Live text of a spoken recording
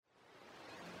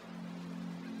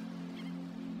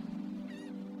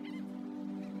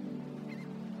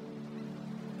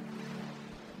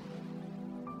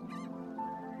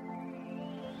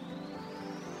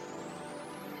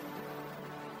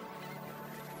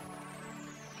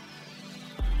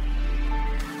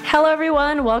Hello,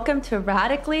 everyone. Welcome to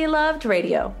Radically Loved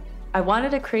Radio. I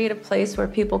wanted to create a place where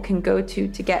people can go to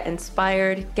get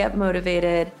inspired, get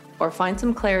motivated, or find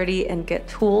some clarity and get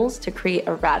tools to create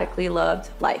a radically loved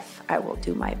life. I will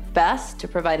do my best to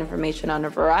provide information on a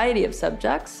variety of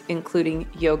subjects, including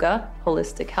yoga,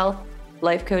 holistic health,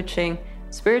 life coaching,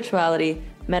 spirituality,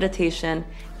 meditation,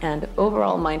 and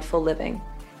overall mindful living.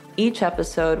 Each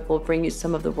episode will bring you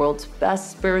some of the world's best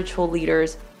spiritual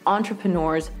leaders,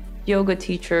 entrepreneurs, yoga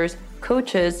teachers,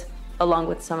 coaches, along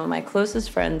with some of my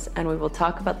closest friends, and we will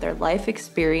talk about their life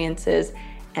experiences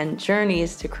and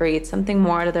journeys to create something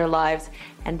more out of their lives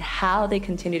and how they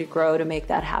continue to grow to make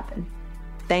that happen.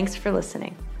 Thanks for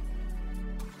listening.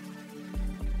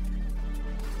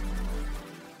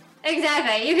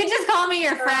 Exactly. You can just call me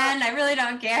your friend. I really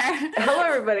don't care. Hello,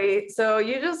 everybody. So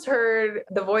you just heard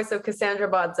the voice of Cassandra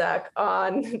Bodzak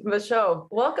on the show.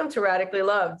 Welcome to Radically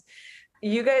Loved.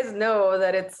 You guys know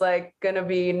that it's like going to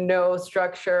be no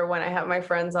structure when I have my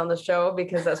friends on the show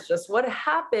because that's just what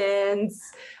happens.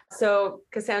 So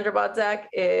Cassandra Bodzak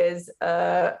is,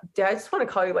 I just want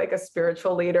to call you like a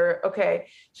spiritual leader. Okay.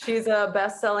 She's a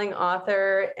best-selling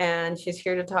author and she's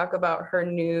here to talk about her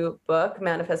new book,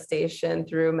 Manifestation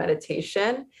Through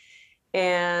Meditation.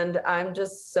 And I'm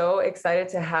just so excited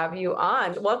to have you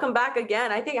on. Welcome back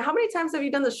again. I think, how many times have you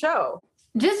done the show?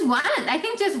 Just once. I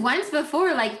think just once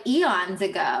before, like eons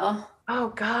ago. Oh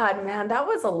God, man, that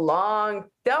was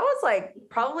like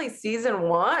probably season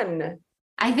 1.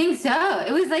 I think so.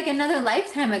 It was like another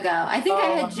lifetime ago. I think I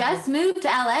had just moved to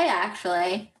LA,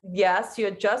 actually. Yes, you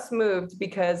had just moved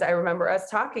because I remember us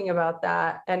talking about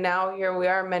that. And now here we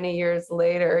are many years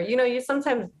later. You know, you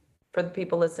sometimes, for the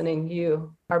people listening,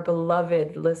 you, our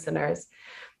beloved listeners,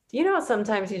 you know,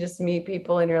 sometimes you just meet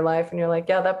people in your life and you're like,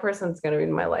 yeah, that person's going to be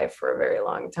in my life for a very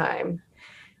long time.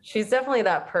 She's definitely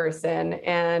that person.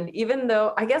 And even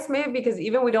though, I guess maybe because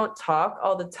even we don't talk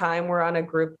all the time, we're on a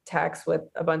group text with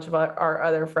a bunch of our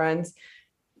other friends.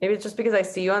 Maybe it's just because I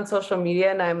see you on social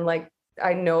media and I'm like,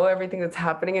 I know everything that's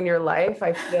happening in your life.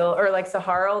 I feel, or like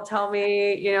Sahara will tell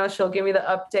me, you know, she'll give me the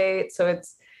update. So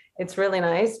it's really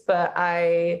nice. But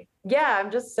I'm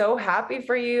just so happy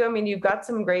for you. I mean, you've got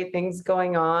some great things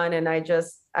going on and I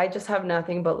just have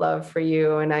nothing but love for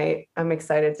you. And I'm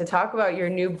excited to talk about your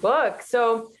new book.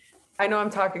 So I know I'm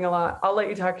talking a lot. I'll let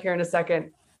you talk here in a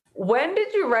second. When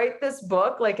did you write this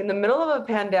book? Like in the middle of a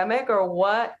pandemic or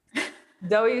what?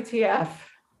 WTF?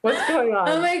 What's going on?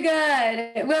 Oh my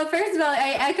God. Well, first of all,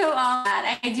 I echo all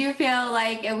that. I do feel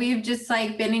like we've just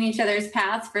like been in each other's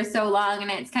paths for so long. And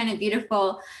it's kind of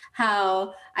beautiful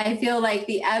how I feel like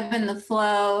the ebb and the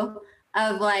flow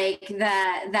of like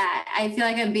that I feel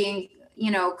like I'm being, you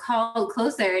know, called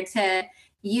closer to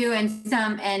you and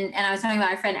I was talking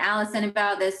about our friend Allison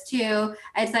about this too.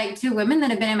 It's like 2 women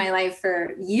that have been in my life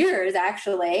for years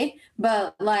actually,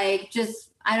 but like just,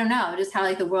 I don't know, just how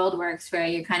like the world works where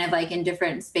you're kind of like in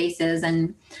different spaces.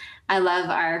 And I love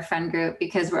our friend group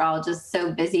because we're all just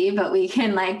so busy, but we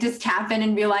can like just tap in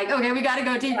and be like, okay, we got to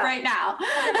go deep right now.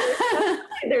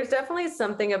 There's definitely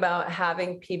something about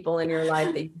having people in your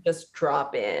life that you just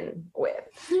drop in with.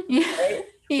 Yeah. Right?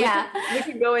 Yeah. We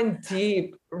could go in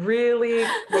deep really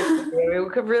quickly. We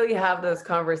could really have those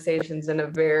conversations in a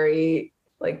very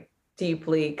like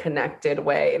deeply connected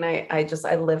way. And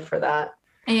I live for that.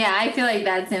 Yeah, I feel like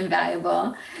that's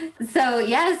invaluable. So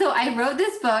I wrote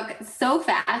this book so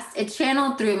fast. It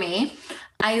channeled through me.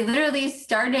 I literally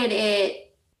started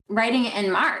writing it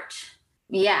in March.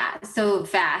 Yeah, so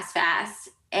fast.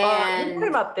 And you're talking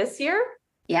about this year?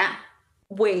 Yeah.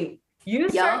 Wait, you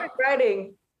started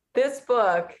writing this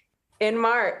book in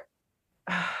March.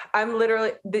 I'm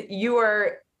literally, you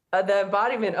are the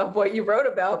embodiment of what you wrote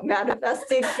about,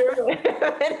 manifesting through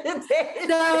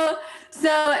meditation.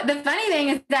 So the funny thing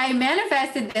is that I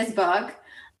manifested this book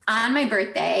on my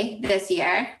birthday this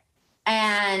year.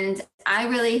 And I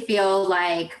really feel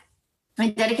like I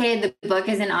dedicated the book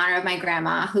as in honor of my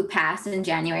grandma who passed in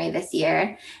January this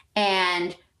year.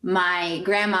 And my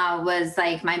grandma was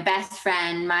like my best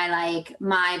friend,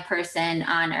 my person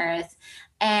on earth.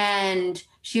 And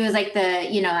she was like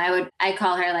I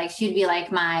call her like, she'd be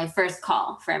like my first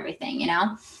call for everything, you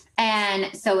know?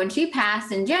 And so when she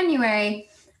passed in January,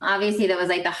 obviously that was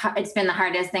like it's been the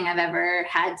hardest thing I've ever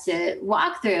had to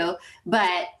walk through,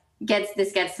 but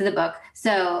this gets to the book.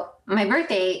 So my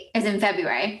birthday is in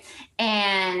February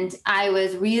and I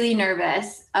was really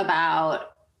nervous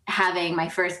about having my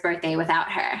first birthday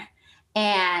without her.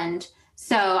 And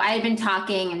so I had been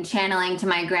talking and channeling to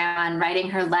my grandma and writing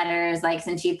her letters like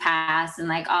since she passed and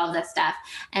like all of this stuff.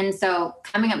 And so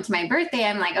coming up to my birthday,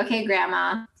 I'm like, okay,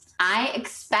 grandma, I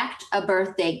expect a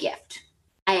birthday gift.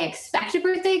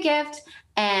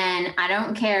 And I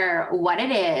don't care what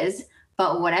it is,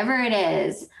 but whatever it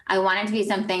is, I want it to be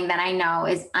something that I know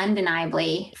is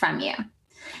undeniably from you.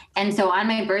 And so on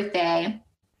my birthday,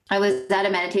 I was at a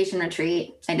meditation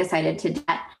retreat. I decided to do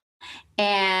that.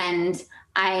 And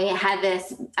I had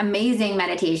this amazing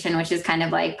meditation, which is kind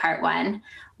of like part one,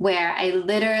 where I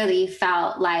literally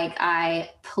felt like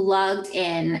I plugged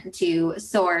in to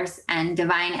source and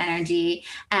divine energy,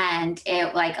 and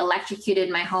it like electrocuted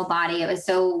my whole body. It was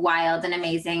so wild and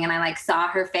amazing. And I like saw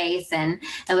her face, and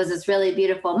it was this really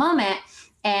beautiful moment.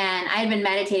 And I had been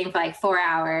meditating for like 4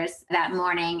 hours that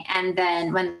morning. And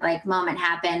then when like moment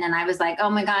happened, and I was like,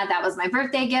 oh my God, that was my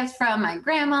birthday gift from my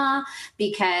grandma,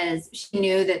 because she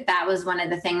knew that that was one of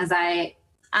the things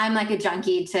I'm like a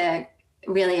junkie to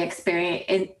really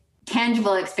experience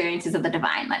tangible experiences of the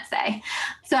divine, let's say.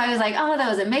 So I was like, oh, that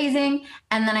was amazing.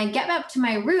 And then I get up to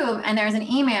my room, and there's an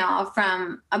email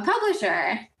from a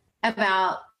publisher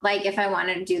about like if I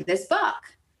wanted to do this book.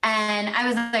 And I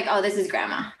was like, oh, this is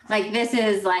grandma. This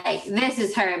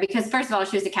is her. Because first of all,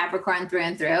 she was a Capricorn through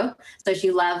and through. So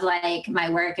she loved like my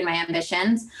work and my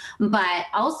ambitions. But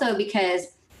also because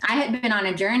I had been on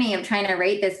a journey of trying to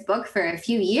write this book for a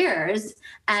few years,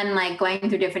 and like going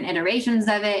through different iterations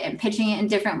of it and pitching it in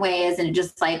different ways. And it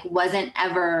just like wasn't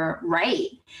ever right.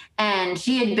 And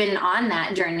she had been on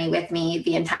that journey with me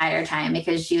the entire time,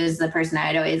 because she was the person I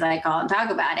would always like call and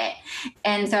talk about it.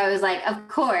 And so I was like, of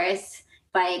course,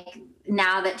 like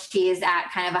now that she's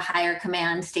at kind of a higher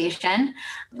command station,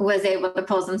 was able to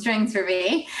pull some strings for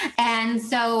me. And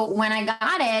so when I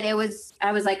got it, I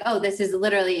was like, oh, this is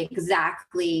literally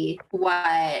exactly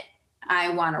what I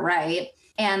want to write.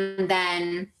 And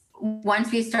then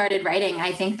once we started writing,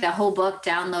 I think the whole book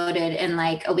downloaded in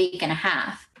like a week and a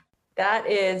half. That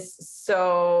is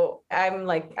so, I'm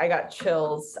like, I got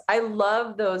chills. I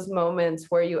love those moments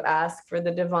where you ask for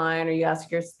the divine, or you ask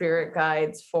your spirit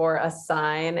guides for a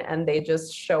sign, and they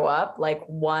just show up like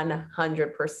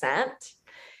 100%.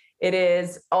 It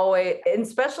is always, and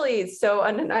especially so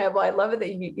undeniable. I love it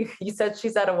that you said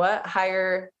she's at a what?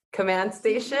 Higher command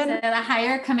station? She's at a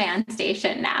higher command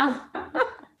station now.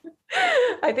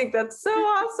 I think that's so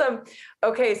awesome.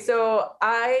 Okay, so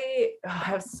I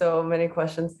have so many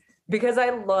questions, because I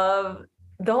love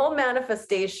the whole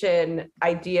manifestation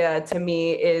idea. To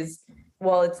me is,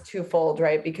 well, it's twofold,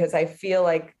 right? Because I feel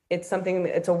like it's something,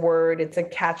 it's a word, it's a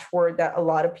catchword that a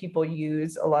lot of people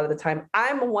use a lot of the time.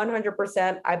 I'm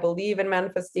 100%, I believe in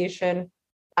manifestation.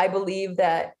 I believe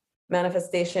that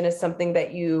manifestation is something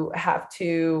that you have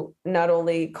to not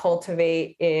only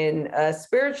cultivate in a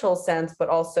spiritual sense, but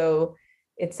also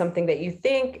it's something that you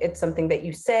think, it's something that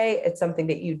you say, it's something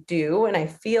that you do. And I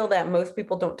feel that most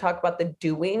people don't talk about the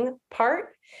doing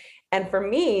part. And for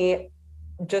me,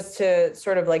 just to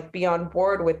sort of like be on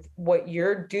board with what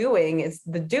you're doing, is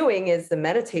the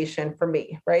meditation for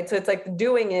me, right? So it's like the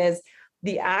doing is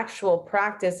the actual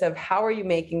practice of how are you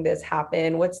making this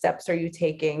happen? What steps are you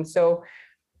taking? So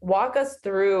walk us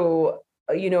through,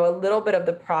 a little bit of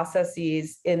the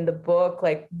processes in the book.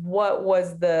 Like, what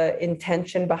was the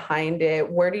intention behind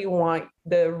it? Where do you want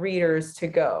the readers to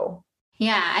go?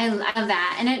 Yeah, I love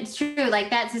that. And it's true. Like,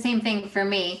 that's the same thing for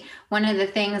me. One of the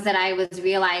things that I was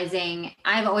realizing,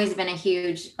 I've always been a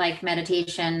huge like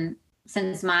meditation,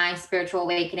 since my spiritual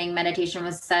awakening. Meditation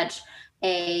was such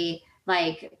a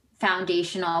like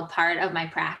foundational part of my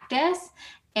practice.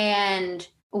 And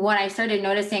what I started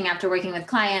noticing after working with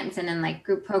clients and in like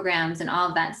group programs and all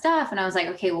of that stuff, and I was like,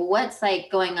 okay, well, what's like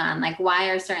going on? Like, why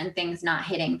are certain things not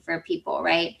hitting for people,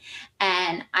 right?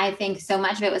 And I think so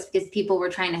much of it was because people were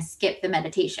trying to skip the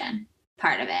meditation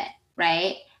part of it,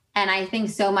 right? And I think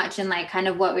so much in like kind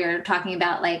of what we were talking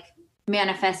about, like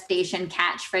manifestation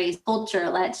catchphrase culture,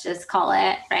 let's just call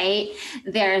it, right?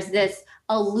 There's this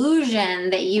illusion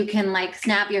that you can like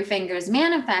snap your fingers,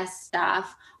 manifest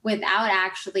stuff, without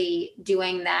actually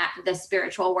doing the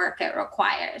spiritual work it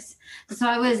requires. So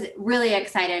I was really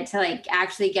excited to like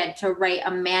actually get to write a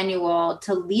manual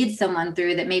to lead someone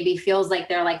through that maybe feels like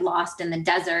they're like lost in the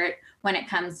desert when it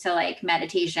comes to like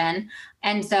meditation.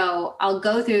 And so I'll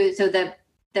go through, so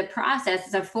the process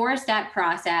is a 4-step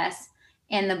process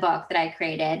in the book that I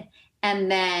created. And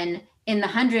then in the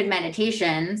 100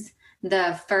 meditations,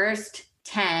 the first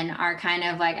 10 are kind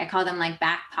of like, I call them like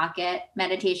back pocket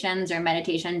meditations, or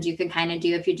meditations you can kind of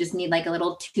do if you just need like a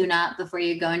little tune up before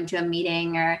you go into a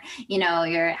meeting, or,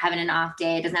 you're having an off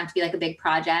day. It doesn't have to be like a big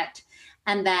project.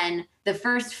 And then the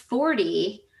first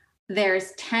 40,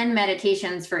 there's 10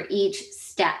 meditations for each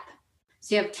step.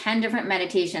 So you have 10 different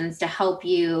meditations to help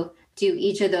you do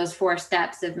each of those 4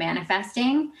 steps of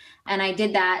manifesting. And I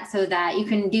did that so that you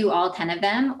can do all 10 of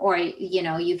them, or, you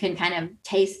know, you can kind of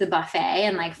taste the buffet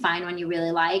and like find one you really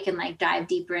like and like dive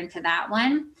deeper into that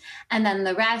one. And then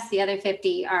the rest, the other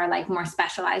 50 are like more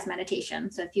specialized meditation.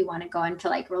 So if you want to go into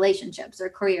like relationships or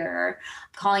career or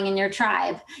calling in your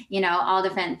tribe, you know, all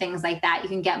different things like that, you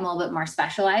can get a little bit more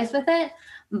specialized with it.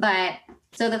 But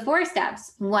so the 4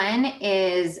 steps, one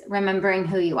is remembering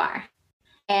who you are.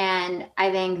 And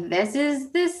I think this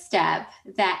is the step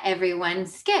that everyone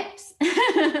skips.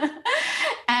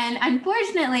 And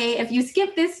unfortunately, if you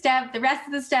skip this step, the rest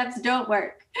of the steps don't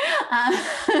work.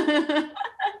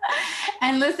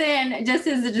 And listen, just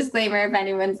as a disclaimer, if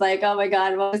anyone's like, oh my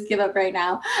God, we'll just give up right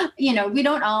now. You know, we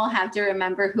don't all have to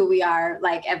remember who we are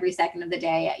like every second of the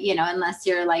day, you know, unless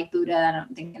you're like Buddha, I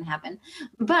don't think can happen.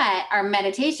 But our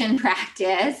meditation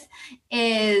practice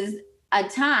is a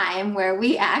time where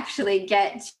we actually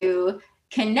get to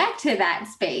connect to that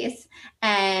space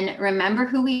and remember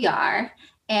who we are.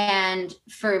 And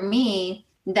for me,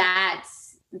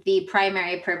 that's the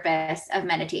primary purpose of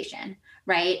meditation,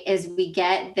 right? Is we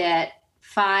get that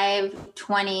 5,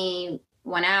 20,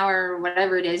 1 hour,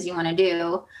 whatever it is you want to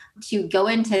do, to go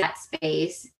into that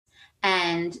space.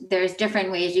 And there's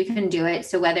different ways you can do it.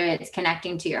 So whether it's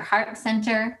connecting to your heart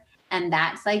center, and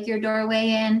that's like your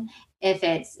doorway in. If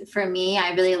it's, for me,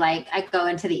 I really like, I go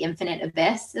into the infinite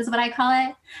abyss is what I call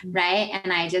it, right?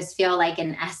 And I just feel like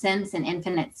in essence, an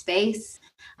infinite space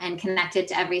and connected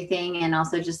to everything, and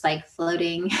also just like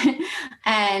floating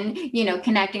and, you know,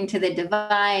 connecting to the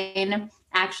divine,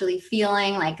 actually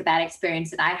feeling like that experience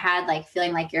that I had, like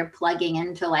feeling like you're plugging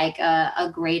into like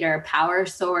a greater power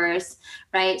source,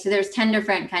 right? So there's 10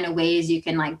 different kind of ways you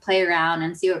can like play around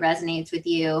and see what resonates with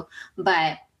you.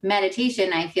 But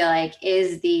meditation, I feel like,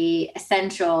 is the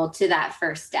essential to that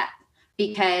first step,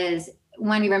 because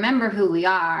when we remember who we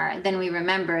are, then we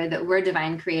remember that we're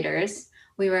divine creators.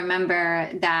 We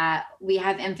remember that we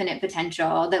have infinite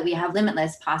potential, that we have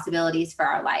limitless possibilities for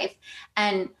our life.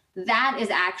 And that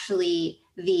is actually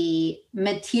the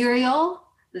material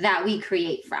that we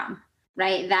create from,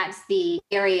 right? That's the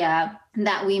area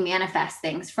that we manifest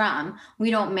things from. We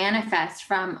don't manifest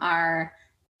from our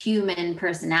human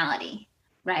personality,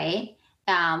 right?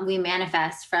 We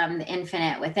manifest from the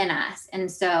infinite within us.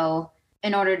 And so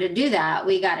in order to do that,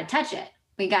 we got to touch it.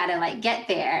 We got to like get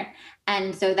there.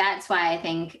 And so that's why I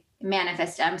think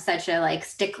I'm such a like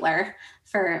stickler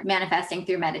for manifesting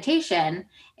through meditation,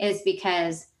 is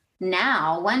because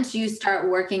now once you start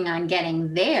working on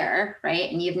getting there,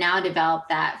 right? And you've now developed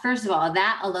that, first of all,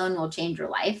 that alone will change your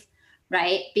life,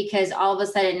 right? Because all of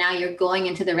a sudden now you're going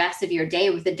into the rest of your day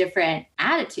with a different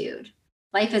attitude.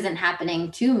 Life isn't happening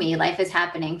to me. Life is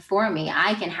happening for me.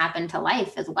 I can happen to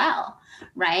life as well,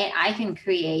 right? I can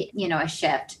create, you know, a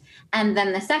shift. And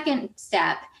then the second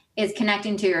step is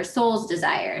connecting to your soul's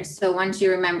desires. So once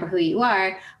you remember who you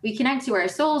are, we connect to our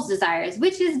soul's desires,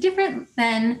 which is different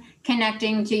than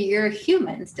connecting to your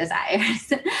human's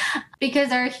desires.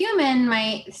 Because our human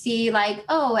might see like,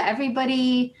 oh,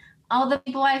 everybody, all the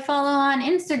people I follow on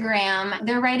Instagram,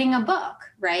 they're writing a book,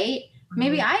 right?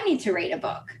 Maybe I need to write a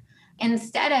book.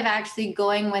 Instead of actually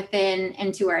going within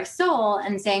into our soul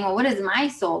and saying, well, what does my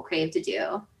soul crave to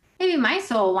do? Maybe my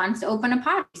soul wants to open a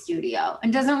pottery studio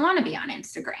and doesn't want to be on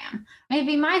Instagram.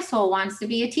 Maybe my soul wants to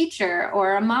be a teacher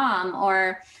or a mom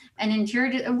or an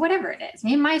interior, or whatever it is.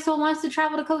 Maybe my soul wants to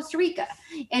travel to Costa Rica.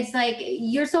 It's like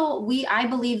your soul, I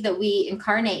believe that we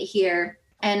incarnate here,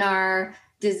 and our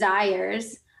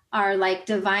desires are like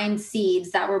divine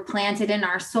seeds that were planted in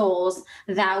our souls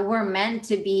that we're meant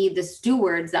to be the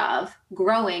stewards of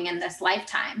growing in this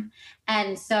lifetime.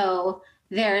 And so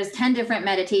there's 10 different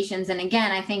meditations. And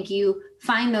again, I think you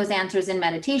find those answers in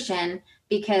meditation,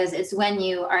 because it's when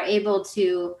you are able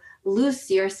to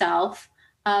loose yourself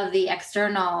of the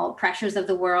external pressures of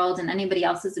the world and anybody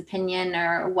else's opinion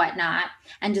or whatnot,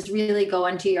 and just really go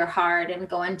into your heart and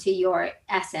go into your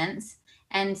essence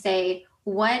and say,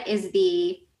 what is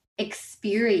the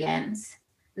experience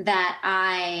that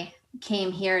I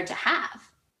came here to have,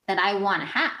 that I want to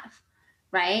have,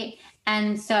 right?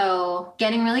 And so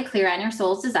getting really clear on your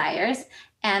soul's desires.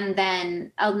 And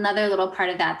then another little part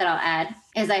of that I'll add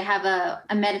is I have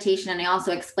a meditation, and I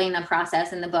also explain the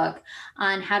process in the book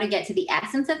on how to get to the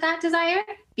essence of that desire,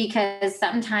 because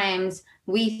sometimes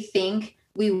we think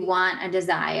we want a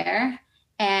desire,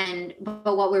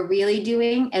 but what we're really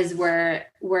doing is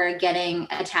we're getting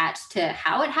attached to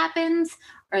how it happens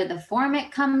or the form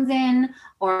it comes in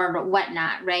or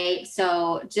whatnot, right?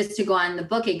 So just to go on the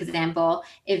book example,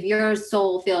 if your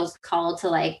soul feels called to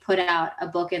like put out a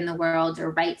book in the world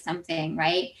or write something,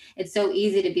 right? It's so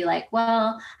easy to be like,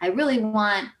 well, I really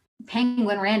want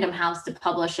Penguin Random House to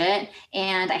publish it,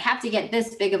 and I have to get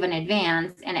this big of an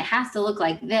advance, and it has to look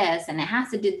like this, and it has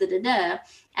to do da da da.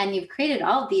 And you've created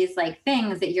all these like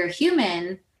things that your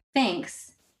human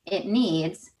thinks it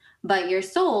needs, but your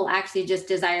soul actually just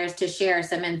desires to share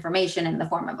some information in the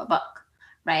form of a book,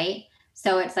 right?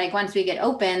 So it's like once we get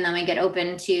open, then we get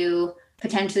open to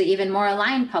potentially even more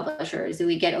aligned publishers.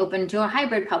 We get open to a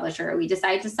hybrid publisher. We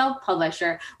decide to self-publish,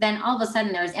 or then all of a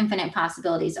sudden there's infinite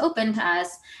possibilities open to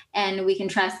us, and we can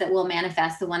trust that we'll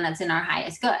manifest the one that's in our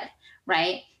highest good,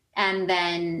 right? And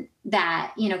then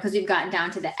that, because we've gotten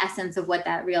down to the essence of what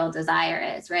that real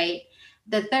desire is, right?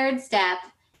 The third step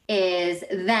is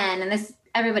then, and this,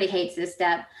 everybody hates this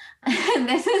step.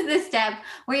 This is the step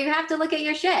where you have to look at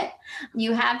your shit.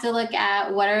 You have to look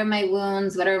at, what are my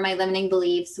wounds? What are my limiting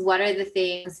beliefs? What are the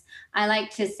things? I like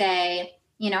to say,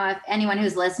 if anyone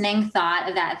who's listening thought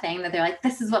of that thing that they're like,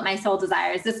 this is what my soul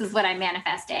desires, this is what I'm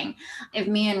manifesting. If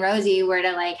me and Rosie were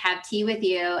to like have tea with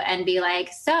you and be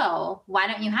like, so why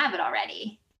don't you have it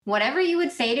already? Whatever you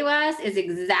would say to us is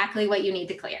exactly what you need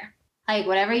to clear. Like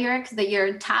whatever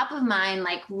your top of mind,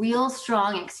 like real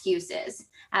strong excuses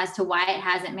as to why it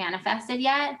hasn't manifested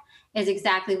yet is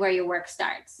exactly where your work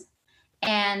starts.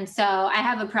 And so I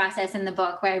have a process in the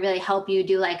book where I really help you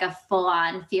do like a full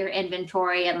on fear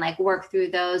inventory and like work through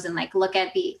those and like look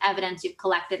at the evidence you've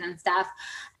collected and stuff.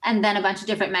 And then a bunch of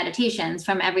different meditations,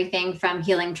 from everything from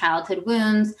healing childhood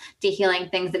wounds to healing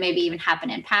things that maybe even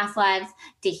happened in past lives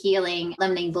to healing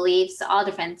limiting beliefs, all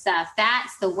different stuff.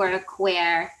 That's the work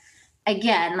where,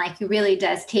 again, like it really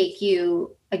does take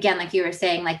you, again, like you were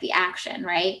saying, like the action,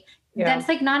 right? Yeah. That's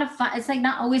like it's like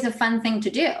not always a fun thing to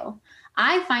do.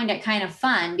 I find it kind of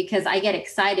fun because I get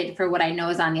excited for what I know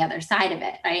is on the other side of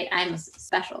it, right? I'm a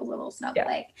special little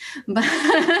snowflake. Yeah. But,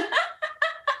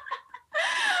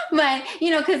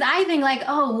 because I think like,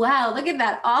 oh, wow, look at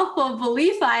that awful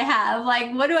belief I have.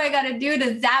 Like, what do I got to do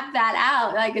to zap that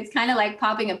out? Like, it's kind of like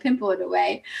popping a pimple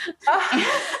away. Oh.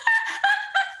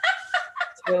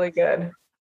 It's really good.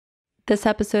 This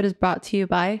episode is brought to you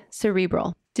by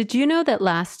Cerebral. Did you know that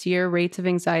last year rates of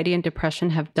anxiety and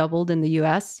depression have doubled in the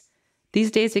US?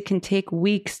 These days, it can take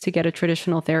weeks to get a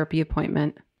traditional therapy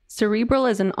appointment. Cerebral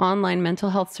is an online mental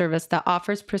health service that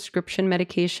offers prescription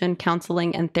medication,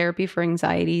 counseling, and therapy for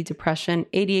anxiety, depression,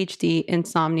 ADHD,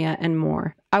 insomnia, and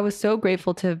more. I was so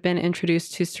grateful to have been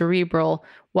introduced to Cerebral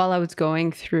while I was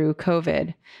going through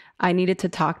COVID. I needed to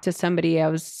talk to somebody. I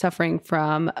was suffering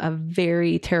from a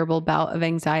very terrible bout of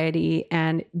anxiety,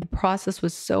 and the process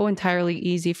was so entirely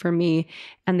easy for me.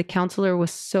 And the counselor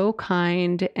was so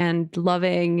kind and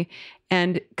loving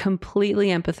and completely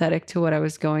empathetic to what I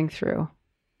was going through.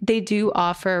 They do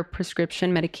offer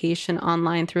prescription medication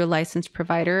online through a licensed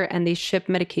provider, and they ship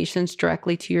medications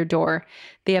directly to your door.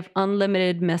 They have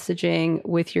unlimited messaging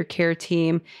with your care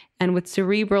team. And with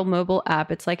Cerebral mobile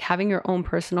app, it's like having your own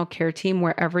personal care team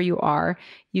wherever you are.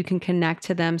 You can connect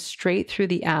to them straight through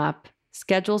the app,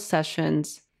 schedule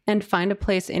sessions, and find a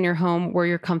place in your home where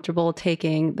you're comfortable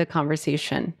taking the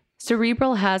conversation.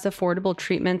 Cerebral has affordable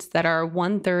treatments that are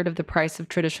 1/3 of the price of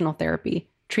traditional therapy.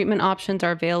 Treatment options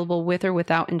are available with or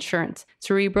without insurance.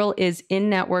 Cerebral is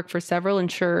in-network for several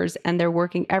insurers, and they're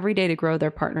working every day to grow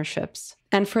their partnerships.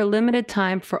 And for a limited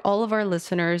time, for all of our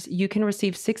listeners, you can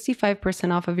receive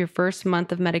 65% off of your first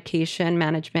month of medication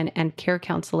management and care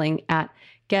counseling at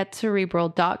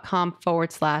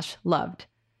getcerebral.com/loved.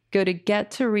 Go to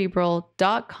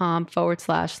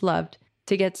getcerebral.com/loved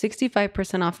to get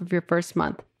 65% off of your first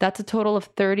month. That's a total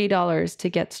of $30 to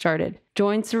get started.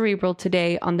 Join Cerebral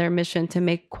today on their mission to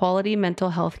make quality mental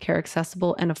health care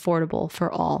accessible and affordable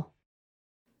for all.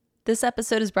 This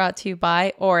episode is brought to you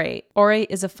by Orate. Orate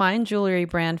is a fine jewelry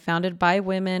brand founded by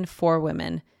women for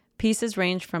women. Pieces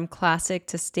range from classic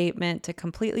to statement to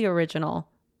completely original.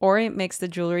 Orate makes the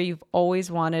jewelry you've always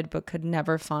wanted but could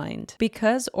never find.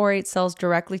 Because Orate sells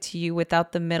directly to you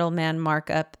without the middleman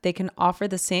markup, they can offer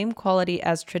the same quality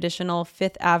as traditional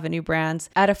Fifth Avenue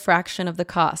brands at a fraction of the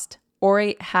cost.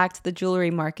 Orate hacked the jewelry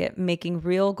market, making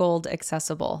real gold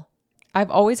accessible.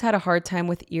 I've always had a hard time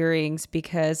with earrings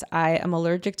because I am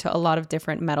allergic to a lot of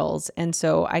different metals, and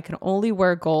so I can only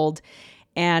wear gold.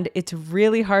 And it's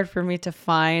really hard for me to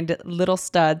find little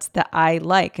studs that I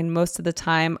like. And most of the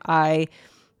time I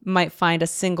might find a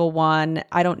single one.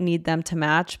 I don't need them to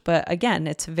match. But again,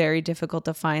 it's very difficult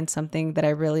to find something that I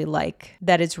really like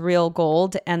that is real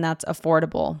gold and that's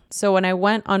affordable. So when I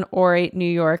went on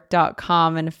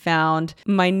oratenewyork.com and found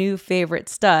my new favorite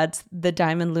studs, the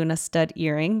Diamond Luna stud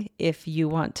earring, if you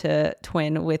want to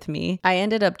twin with me, I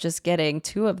ended up just getting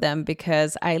 2 of them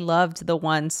because I loved the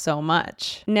one so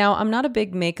much. Now, I'm not a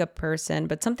big makeup person,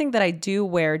 but something that I do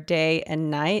wear day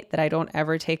and night that I don't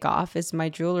ever take off is my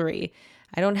jewelry.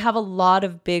 I don't have a lot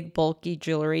of big bulky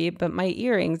jewelry, but my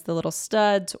earrings, the little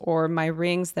studs or my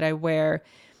rings that I wear,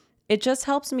 it just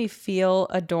helps me feel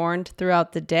adorned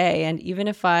throughout the day. And even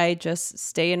if I just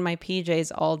stay in my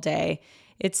PJs all day,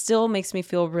 it still makes me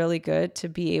feel really good to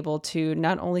be able to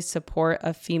not only support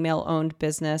a female-owned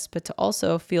business, but to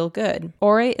also feel good.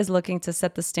 Orate is looking to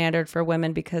set the standard for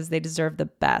women because they deserve the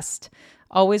best,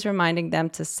 always reminding them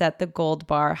to set the gold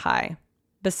bar high.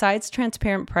 Besides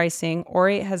transparent pricing,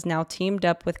 Orate has now teamed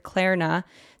up with Klarna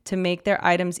to make their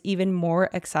items even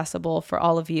more accessible for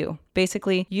all of you.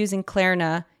 Basically, using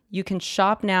Klarna, you can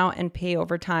shop now and pay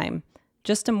over time.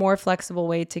 Just a more flexible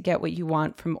way to get what you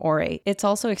want from Orate. It's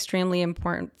also extremely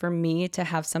important for me to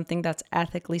have something that's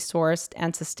ethically sourced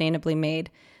and sustainably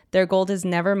made. Their gold is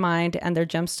never mined, and their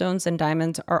gemstones and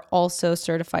diamonds are also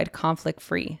certified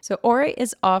conflict-free. So Orate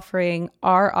is offering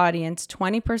our audience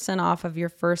 20% off of your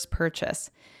first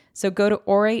purchase. So go to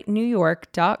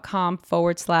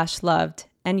oratenewyork.com/loved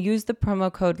and use the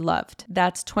promo code LOVED.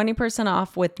 That's 20%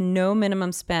 off with no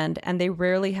minimum spend, and they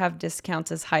rarely have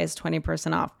discounts as high as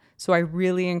 20% off. So I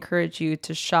really encourage you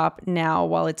to shop now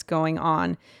while it's going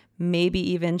on. Maybe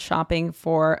even shopping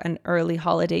for an early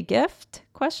holiday gift? ?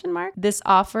 This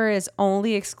offer is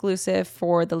only exclusive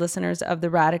for the listeners of the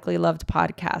Radically Loved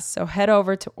podcast. So head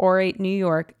over to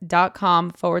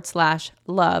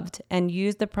oratenewyork.com/loved and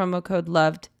use the promo code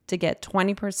LOVED to get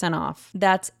 20% off.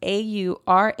 That's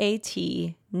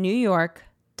AURAT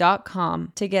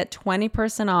newyork.com to get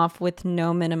 20% off with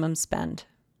no minimum spend.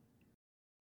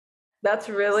 That's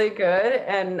really good.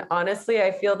 And honestly,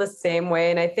 I feel the same way.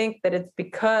 And I think that it's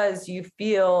because you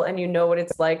feel and you know what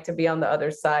it's like to be on the other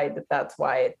side, that's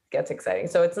why it gets exciting.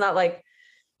 So it's not like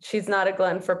she's not a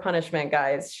glutton for punishment,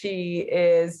 guys. She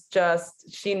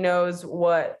knows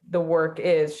what the work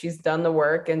is. She's done the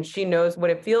work and she knows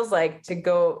what it feels like to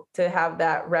have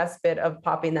that respite of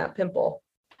popping that pimple.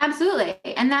 Absolutely.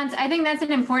 And I think that's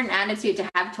an important attitude to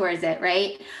have towards it,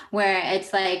 right? Where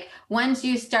it's like, once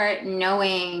you start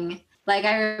knowing, like,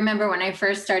 I remember when I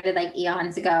first started, like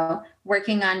eons ago,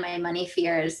 working on my money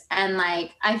fears. And like,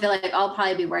 I feel like I'll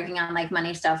probably be working on like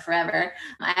money stuff forever.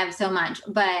 I have so much,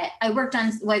 but I worked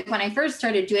on, like, when I first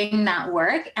started doing that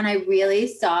work, and I really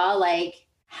saw like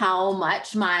how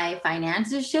much my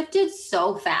finances shifted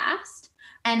so fast,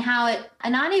 and how it,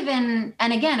 and not even,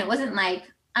 and again, it wasn't like,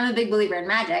 I'm a big believer in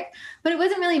magic, but it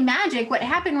wasn't really magic. What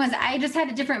happened was I just had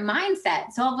a different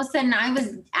mindset. So all of a sudden I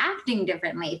was acting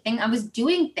differently. I was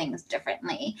doing things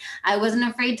differently. I wasn't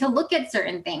afraid to look at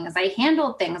certain things. I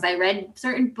handled things. I read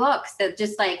certain books that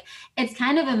just like, it's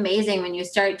kind of amazing when you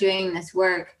start doing this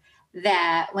work,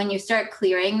 that when you start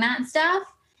clearing that stuff,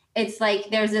 it's like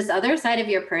there's this other side of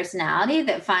your personality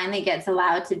that finally gets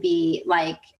allowed to be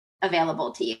like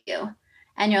available to you.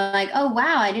 And you're like, oh,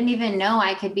 wow, I didn't even know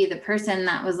I could be the person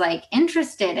that was like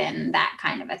interested in that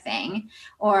kind of a thing,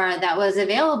 or that was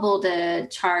available to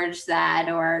charge that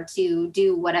or to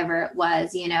do whatever it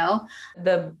was, you know?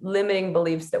 The limiting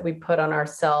beliefs that we put on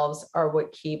ourselves are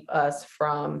what keep us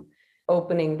from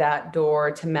opening that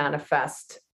door to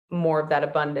manifest more of that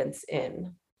abundance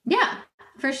in. Yeah,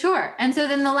 for sure. And so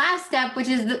then the last step, which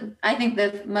is I think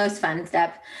the most fun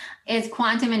step, is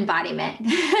quantum embodiment.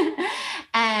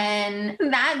 And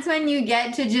that's when you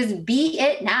get to just be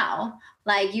it now.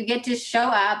 Like, you get to show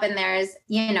up, and there's,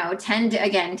 10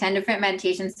 different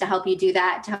meditations to help you do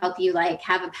that, to help you like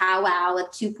have a powwow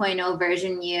with 2.0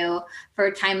 version you, for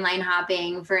timeline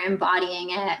hopping, for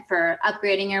embodying it, for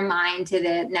upgrading your mind to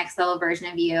the next level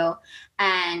version of you.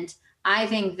 And I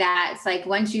think that's like,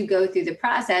 once you go through the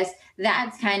process,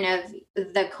 that's kind of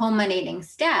the culminating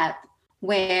step,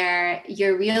 where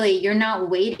you're not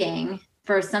waiting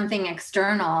for something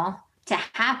external to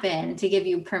happen to give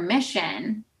you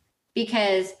permission,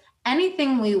 because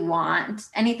anything we want,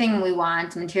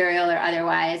 material or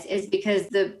otherwise, is because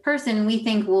the person we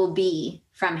think will be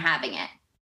from having it,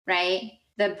 right?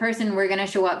 The person we're going to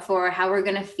show up for, how we're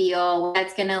going to feel, what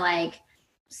that's going to like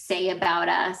say about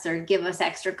us or give us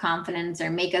extra confidence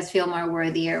or make us feel more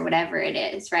worthy or whatever it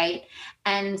is, right?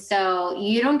 And so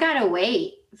you don't got to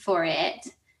wait for it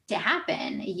to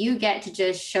happen. You get to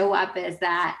just show up as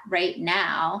that right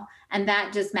now, and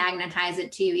that just magnetizes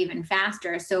it to you even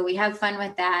faster. So we have fun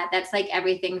with that. That's like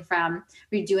everything from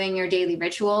redoing your daily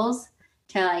rituals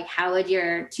to like, how would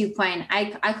your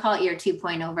I call it your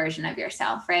 2.0 version of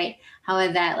yourself, right? How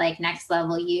would that like next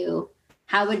level you,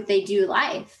 how would they do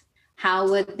life? What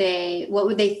would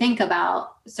they think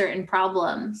about certain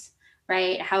problems,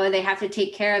 right? How would they have to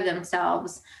take care of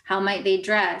themselves? How might they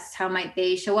dress? How might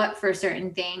they show up for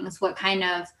certain things? What kind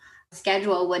of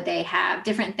schedule would they have?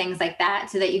 Different things like that,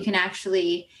 so that you can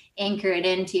actually anchor it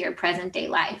into your present day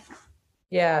life.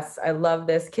 Yes, I love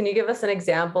this. Can you give us an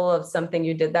example of something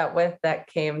you did that with that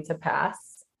came to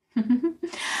pass?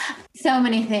 So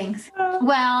many things.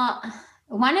 Well,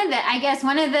 one of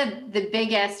the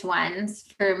biggest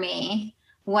ones for me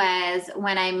was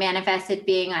when I manifested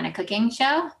being on a cooking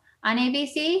show on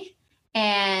ABC.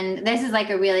 And this is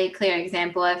like a really clear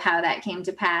example of how that came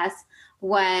to pass.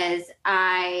 Was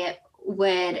I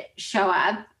would show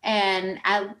up and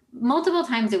multiple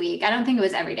times a week. I don't think it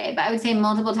was every day, but I would say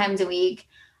multiple times a week,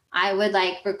 I would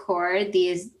like record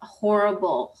these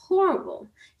horrible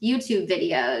YouTube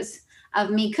videos of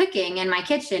me cooking in my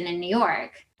kitchen in New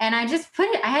York. And I just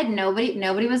I had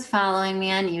nobody was following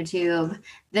me on YouTube.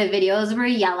 The videos were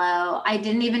yellow. I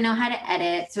didn't even know how to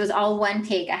edit. So it was all one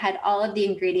take. I had all of the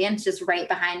ingredients just right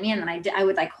behind me. And then I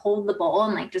would like hold the bowl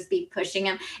and like just be pushing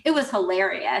them. It was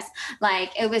hilarious.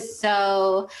 Like it was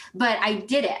but I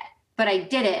did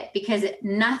it because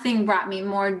nothing brought me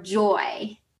more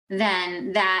joy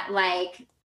than that like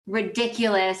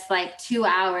ridiculous like 2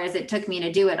 hours it took me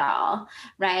to do it all,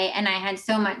 right? And I had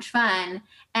so much fun.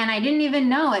 And I didn't even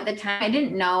know at the time, I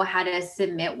didn't know how to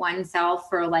submit oneself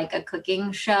for like a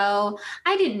cooking show.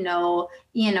 I didn't know,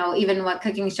 even what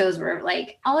cooking shows were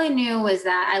like. All I knew was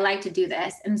that I like to do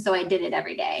this. And so I did it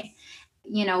every day.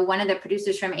 One of the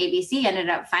producers from ABC ended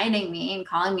up finding me and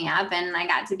calling me up, and I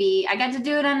got to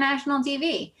do it on national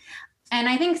TV. And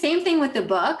I think same thing with the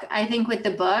book. I think with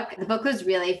the book was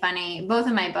really funny. Both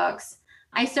of my books,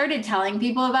 I started telling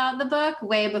people about the book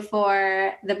way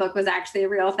before the book was actually a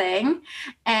real thing.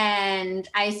 And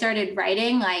I started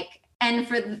writing and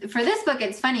for this book,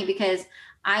 it's funny because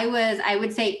I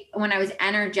would say when I was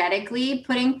energetically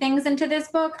putting things into this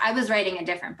book, I was writing a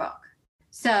different book.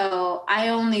 So I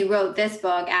only wrote this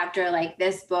book after like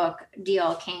this book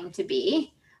deal came to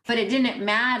be. But it didn't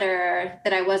matter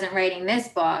that I wasn't writing this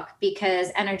book because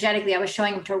energetically I was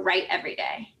showing up to write every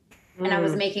day. And I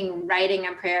was making writing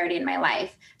a priority in my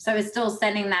life. So I was still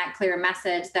sending that clear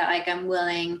message that like I'm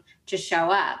willing to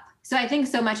show up. So I think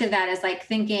so much of that is like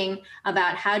thinking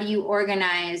about how do you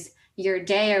organize your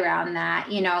day around that.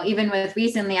 Even with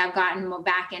recently I've gotten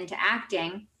back into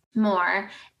acting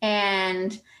more.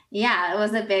 And yeah, it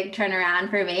was a big turnaround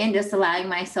for me and just allowing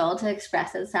my soul to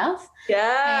express itself.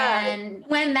 Yeah. And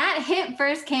when that hit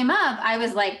first came up, I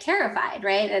was like terrified,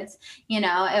 right? It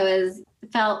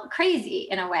felt crazy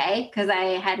in a way because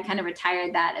I had kind of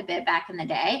retired that a bit back in the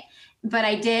day. But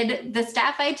I did the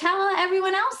stuff I tell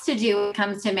everyone else to do when it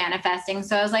comes to manifesting.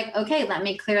 So I was like, okay, let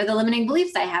me clear the limiting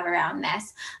beliefs I have around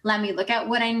this. Let me look at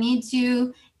what I need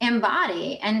to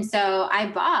embody. And so I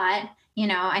bought,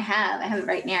 I have it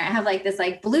right now. I have like this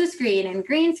like blue screen and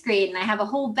green screen, and I have a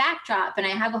whole backdrop, and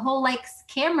I have a whole like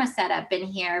camera setup in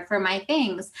here for my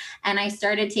things. And I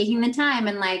started taking the time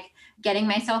and like getting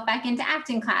myself back into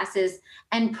acting classes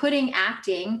and putting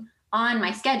acting on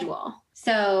my schedule.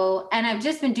 So, and I've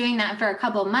just been doing that for a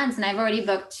couple of months, and I've already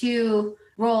booked 2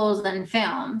 roles in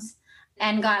films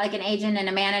and got like an agent and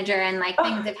a manager, and like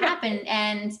things have happened.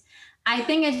 And I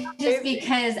think it's just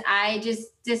because I just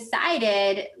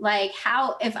decided like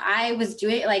if I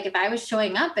was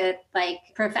showing up at like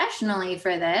professionally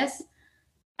for this,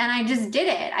 and I just did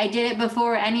it. I did it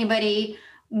before anybody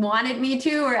wanted me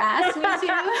to or asked me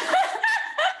to.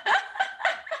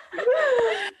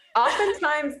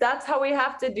 Oftentimes that's how we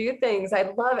have to do things.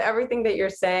 I love everything that you're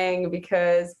saying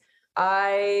because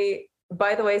by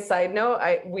the way, side note,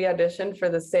 I auditioned for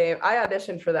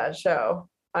that show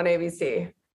on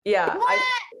ABC. Yeah,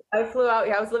 I flew out.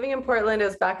 Yeah, I was living in Portland. It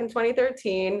was back in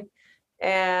 2013.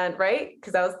 And right,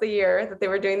 because that was the year that they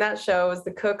were doing that show. It was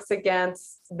the cooks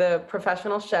against the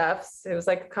professional chefs. It was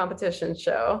like a competition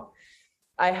show.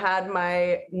 I had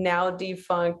my now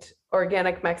defunct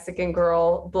Organic Mexican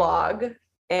Girl blog.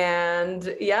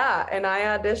 And yeah, and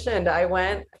I auditioned. I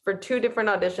went for 2 different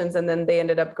auditions, and then they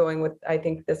ended up going with, I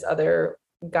think, this other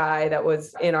guy that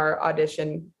was in our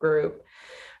audition group.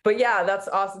 But yeah, that's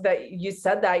awesome that you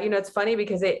said that. It's funny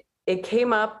because it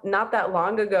came up not that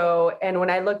long ago. And when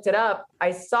I looked it up,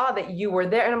 I saw that you were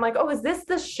there, and I'm like, oh, is this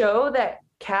the show that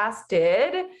Cass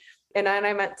did? And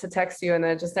I meant to text you and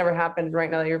then it just never happened right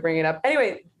now that you're bringing it up.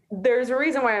 Anyway, there's a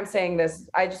reason why I'm saying this.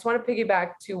 I just want to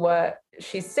piggyback to what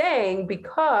she's saying,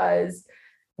 because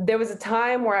there was a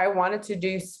time where I wanted to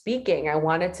do speaking. I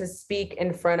wanted to speak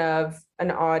in front of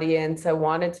an audience. I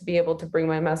wanted to be able to bring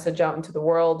my message out into the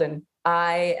world. And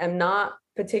I am not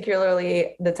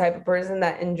particularly the type of person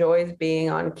that enjoys being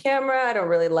on camera. I don't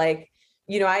really like,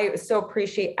 I so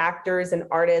appreciate actors and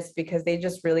artists because they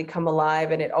just really come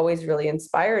alive and it always really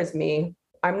inspires me.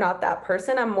 I'm not that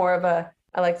person. I'm more of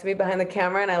I like to be behind the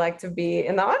camera and I like to be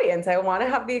in the audience. I want to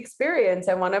have the experience.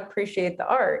 I want to appreciate the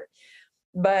art.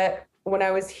 But when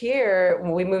I was here,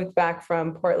 when we moved back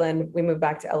from Portland, we moved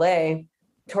back to LA,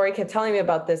 Tori kept telling me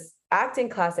about this acting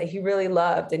class that he really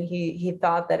loved. And he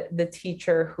thought that the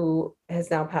teacher who has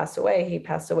now passed away, he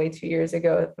passed away 2 years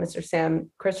ago, Mr. Sam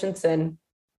Christensen.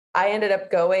 I ended up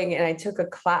going and I took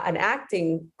an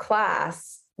acting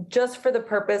class just for the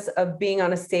purpose of being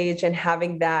on a stage and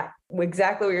having that,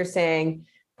 exactly what you're saying,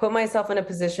 put myself in a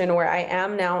position where I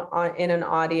am now in an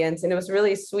audience. And it was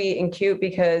really sweet and cute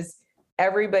because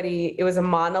it was a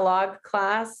monologue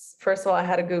class. First of all, I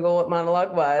had to Google what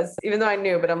monologue was, even though I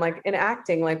knew, but I'm like, in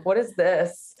acting, like, what is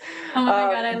this? Oh my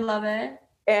God, I love it.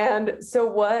 And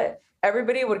so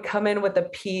everybody would come in with a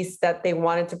piece that they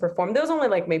wanted to perform. There was only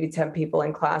like maybe 10 people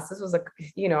in class. This was like,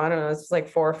 I don't know, this was like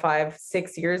 4 or 5,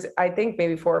 6 years, I think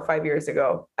maybe 4 or 5 years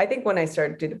ago, I think when I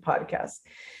started to do the podcast.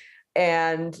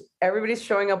 And everybody's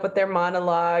showing up with their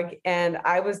monologue. And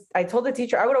I told the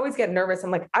teacher, I would always get nervous.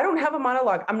 I'm like, I don't have a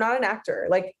monologue. I'm not an actor.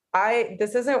 Like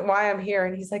this isn't why I'm here.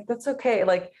 And he's like, that's okay.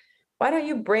 Like, why don't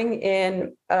you bring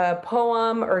in a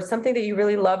poem or something that you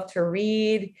really love to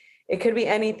read? It could be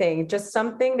anything, just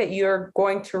something that you're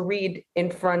going to read in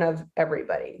front of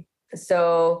everybody.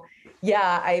 So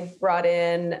yeah, I brought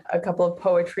in a couple of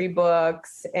poetry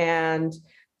books and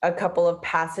a couple of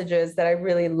passages that I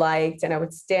really liked. And I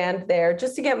would stand there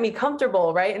just to get me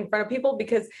comfortable, right, in front of people,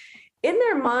 because in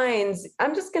their minds,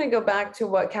 I'm just going to go back to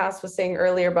what Cass was saying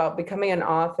earlier about becoming an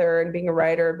author and being a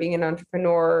writer, being an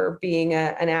entrepreneur, being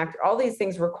an actor. All these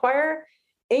things require,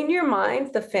 in your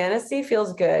mind, the fantasy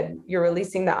feels good. You're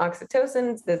releasing the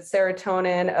oxytocin, the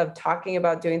serotonin of talking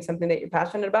about doing something that you're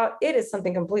passionate about. It is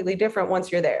something completely different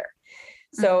once you're there.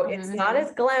 So it's not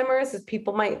as glamorous as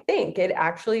people might think. It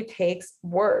actually takes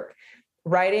work.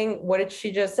 Writing, what did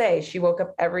she just say? She woke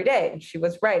up every day. She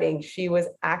was writing. She was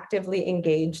actively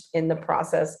engaged in the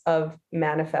process of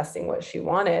manifesting what she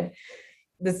wanted.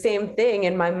 The same thing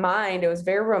in my mind, it was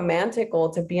very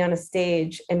romantical to be on a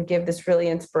stage and give this really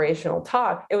inspirational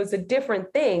talk. It was a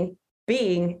different thing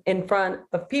being in front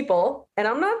of people. And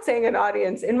I'm not saying an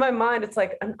audience. In my mind, it's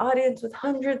like an audience with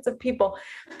hundreds of people.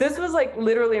 This was like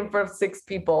literally in front of 6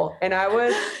 people. And I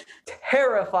was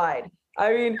terrified.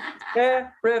 I mean,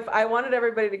 Riff, I wanted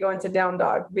everybody to go into down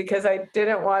dog because I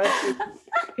didn't want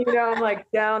to, I'm like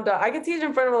down dog. I can teach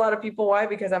in front of a lot of people. Why?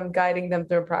 Because I'm guiding them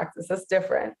through practice. That's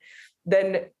different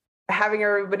than having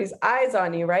everybody's eyes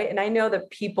on you, right? And I know that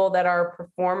people that are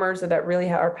performers or that really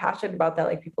are passionate about that,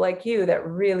 like people like you that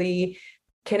really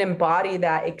can embody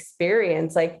that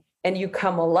experience, like, and you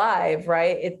come alive,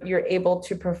 right? You're able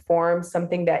to perform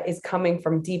something that is coming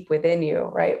from deep within you,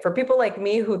 right? For people like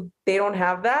me who they don't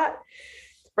have that,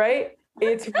 right?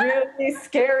 It's really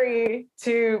scary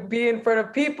to be in front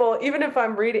of people, even if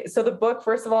I'm reading. So the book,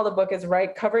 first of all, the book is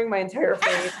right, covering my entire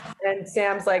face. And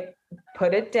Sam's like,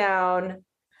 put it down.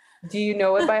 Do you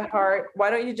know it by heart?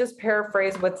 Why don't you just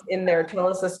paraphrase what's in there? Tell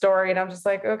us a story. And I'm just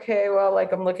like, okay, well,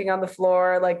 like I'm looking on the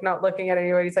floor, like not looking at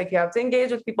anybody. He's like, you have to engage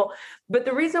with people. But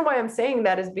the reason why I'm saying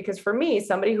that is because for me,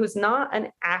 somebody who's not an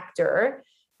actor,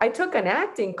 I took an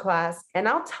acting class and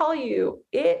I'll tell you,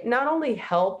 it not only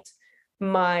helped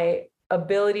my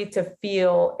ability to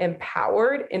feel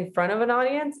empowered in front of an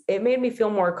audience, it made me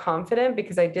feel more confident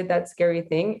because I did that scary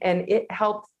thing. And it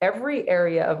helped every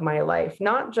area of my life,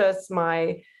 not just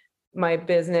my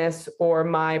business or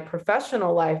my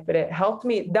professional life, but it helped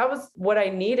me. That was what I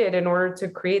needed in order to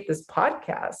create this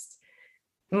podcast.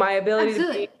 My ability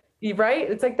to be right.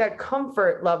 It's like that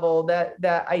comfort level,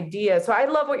 that idea. So I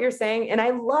love what you're saying. And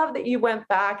I love that you went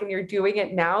back and you're doing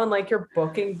it now and like you're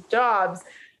booking jobs.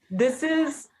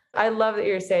 I love that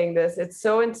you're saying this. It's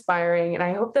so inspiring. And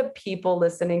I hope that people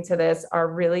listening to this are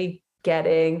really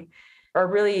feeling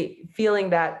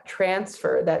that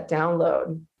transfer, that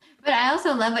download. But I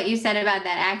also love what you said about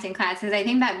that acting class, because I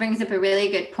think that brings up a really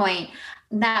good point,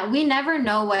 that we never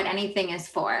know what anything is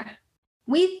for.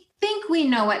 We think we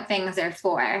know what things are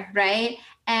for, right?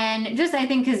 And just, I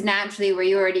think, because naturally were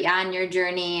you already on your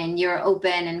journey and you're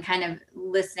open and kind of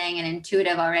listening and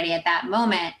intuitive already at that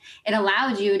moment, it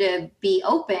allowed you to be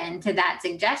open to that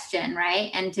suggestion,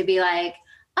 right? And to be like,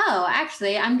 oh,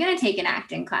 actually, I'm going to take an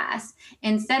acting class,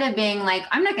 instead of being like,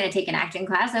 I'm not going to take an acting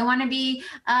class. I want to be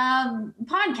a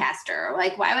podcaster.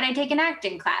 Like, why would I take an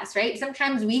acting class? Right.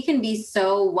 Sometimes we can be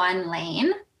so one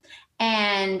lane.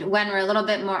 And when we're a little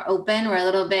bit more open,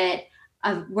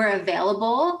 we're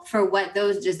available for what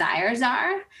those desires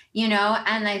are,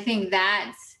 and I think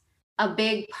that's a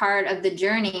big part of the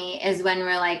journey, is when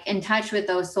we're like in touch with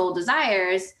those soul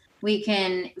desires. We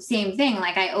can, same thing,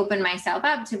 like I open myself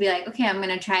up to be like, okay, I'm going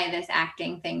to try this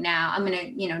acting thing now. I'm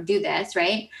going to, do this,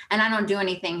 right? And I don't do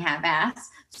anything half-ass.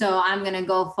 So I'm going to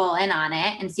go full in on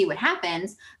it and see what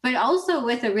happens. But also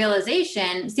with a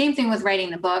realization, same thing with writing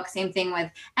the book, same thing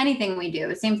with anything we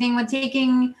do, same thing with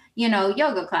taking,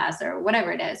 yoga class or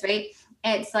whatever it is, right?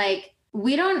 It's like,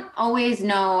 we don't always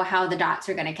know how the dots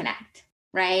are going to connect.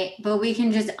 Right. But we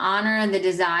can just honor the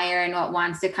desire and what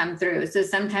wants to come through. So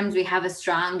sometimes we have a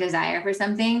strong desire for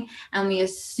something and we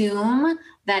assume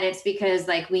that it's because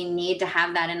like we need to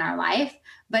have that in our life.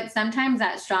 But sometimes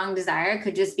that strong desire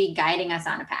could just be guiding us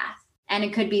on a path. And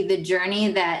it could be the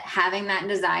journey that having that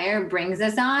desire brings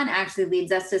us on actually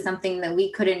leads us to something that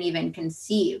we couldn't even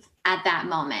conceive at that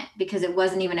moment, because it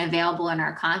wasn't even available in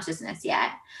our consciousness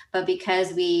yet. But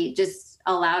because we just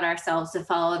allowed ourselves to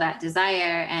follow that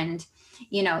desire, and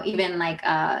even like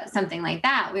something like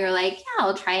that, we were like, yeah,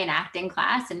 I'll try an acting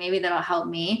class and maybe that'll help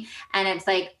me. And it's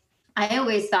like, I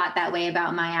always thought that way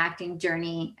about my acting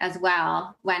journey as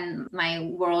well, when my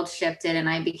world shifted and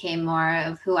I became more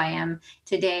of who I am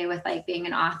today with like being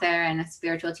an author and a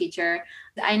spiritual teacher.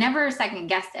 I never second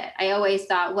guessed it. I always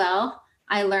thought, well,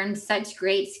 I learned such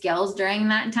great skills during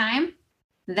that time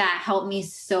that helped me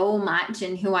so much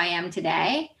in who I am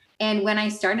today. And when I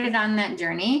started on that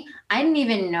journey, I didn't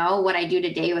even know what I do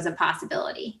today was a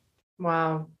possibility.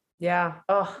 Wow. Yeah.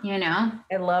 Oh,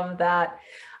 I love that.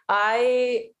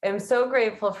 I am so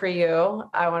grateful for you.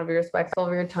 I want to be respectful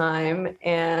of your time.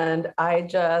 And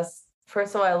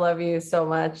first of all, I love you so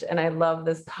much. And I love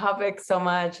this topic so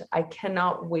much. I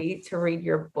cannot wait to read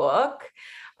your book.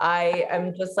 I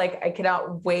am just like, I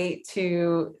cannot wait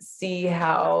to see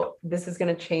how this is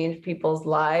going to change people's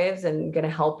lives and going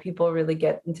to help people really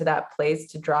get into that place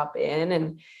to drop in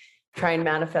and try and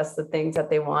manifest the things that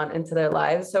they want into their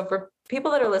lives. So for people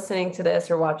that are listening to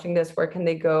this or watching this, where can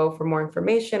they go for more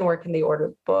information? Where can they order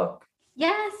the book?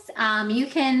 Yes, you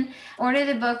can order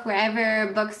the book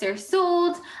wherever books are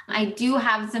sold. I do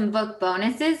have some book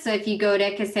bonuses. So if you go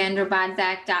to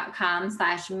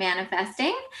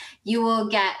CassandraBodzak.com/manifesting, you will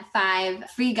get 5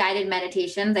 free guided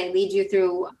meditations. I lead you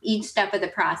through each step of the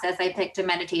process. I picked a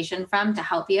meditation from to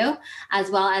help you, as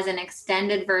well as an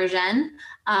extended version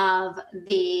of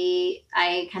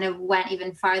I kind of went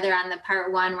even farther on the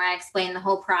part 1 where I explained the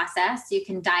whole process. You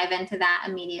can dive into that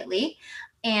immediately.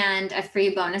 And a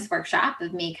free bonus workshop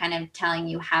of me kind of telling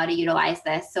you how to utilize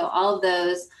this. So all of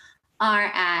those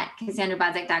are at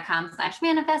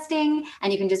CassandraBodzak.com/manifesting.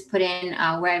 And you can just put in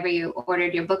wherever you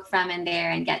ordered your book from in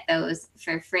there and get those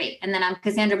for free. And then I'm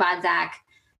Cassandra Bodzak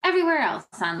everywhere else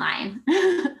online.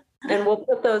 And we'll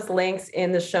put those links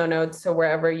in the show notes. So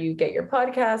wherever you get your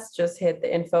podcast, just hit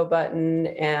the info button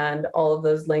and all of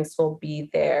those links will be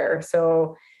there.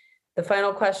 So the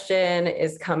final question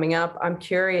is coming up. I'm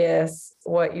curious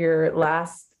what your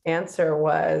last answer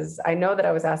was. I know that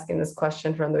I was asking this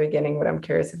question from the beginning, but I'm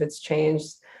curious if it's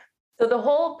changed. So the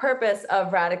whole purpose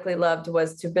of Radically Loved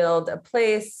was to build a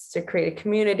place, to create a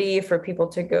community for people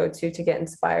to go to get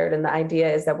inspired. And the idea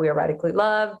is that we are radically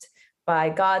loved by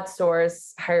God,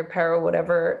 source, higher power,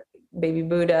 whatever, baby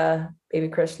Buddha, baby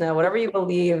Krishna, whatever you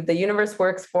believe, the universe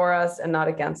works for us and not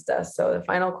against us. So the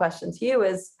final question to you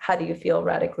is, how do you feel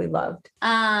radically loved?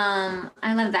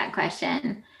 I love that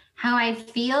question. How I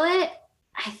feel it,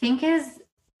 I think, is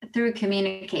through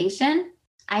communication.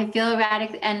 I feel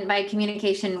radical, and by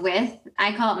communication with,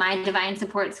 I call it my divine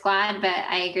support squad, but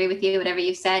I agree with you, whatever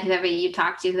you said, whoever you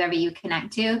talk to, whoever you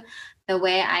connect to. The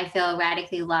way I feel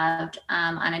radically loved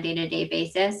on a day-to-day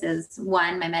basis is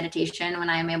 1, my meditation, when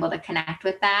I'm able to connect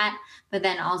with that. But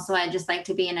then also I just like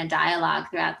to be in a dialogue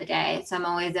throughout the day. So I'm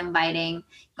always inviting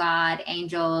God,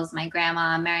 angels, my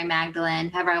grandma, Mary Magdalene,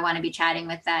 whoever I want to be chatting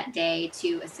with that day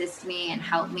to assist me and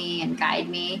help me and guide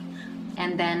me.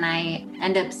 And then I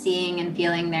end up seeing and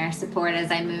feeling their support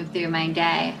as I move through my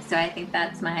day. So I think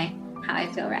that's how I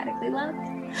feel radically loved.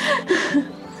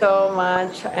 So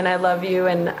much, and I love you,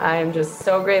 and I'm just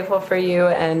so grateful for you,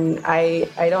 and I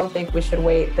don't think we should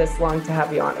wait this long to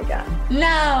have you on again.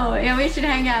 No, yeah, we should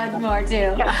hang out more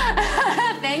too. Yeah.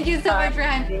 Thank you so much for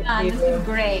having me on. This was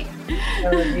great. I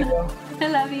love you. I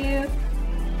love you.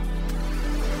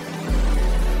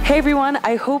 Hey everyone,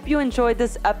 I hope you enjoyed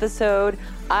this episode.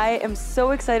 I am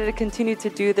so excited to continue to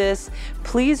do this.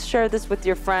 Please share this with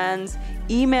your friends.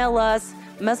 Email us,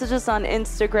 message us on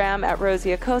Instagram at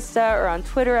Rosie Acosta or on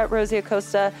Twitter at Rosie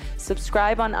Acosta.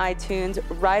 Subscribe on iTunes,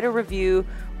 write a review.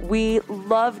 We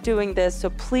love doing this, so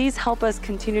please help us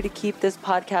continue to keep this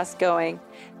podcast going.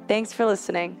 Thanks for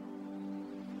listening.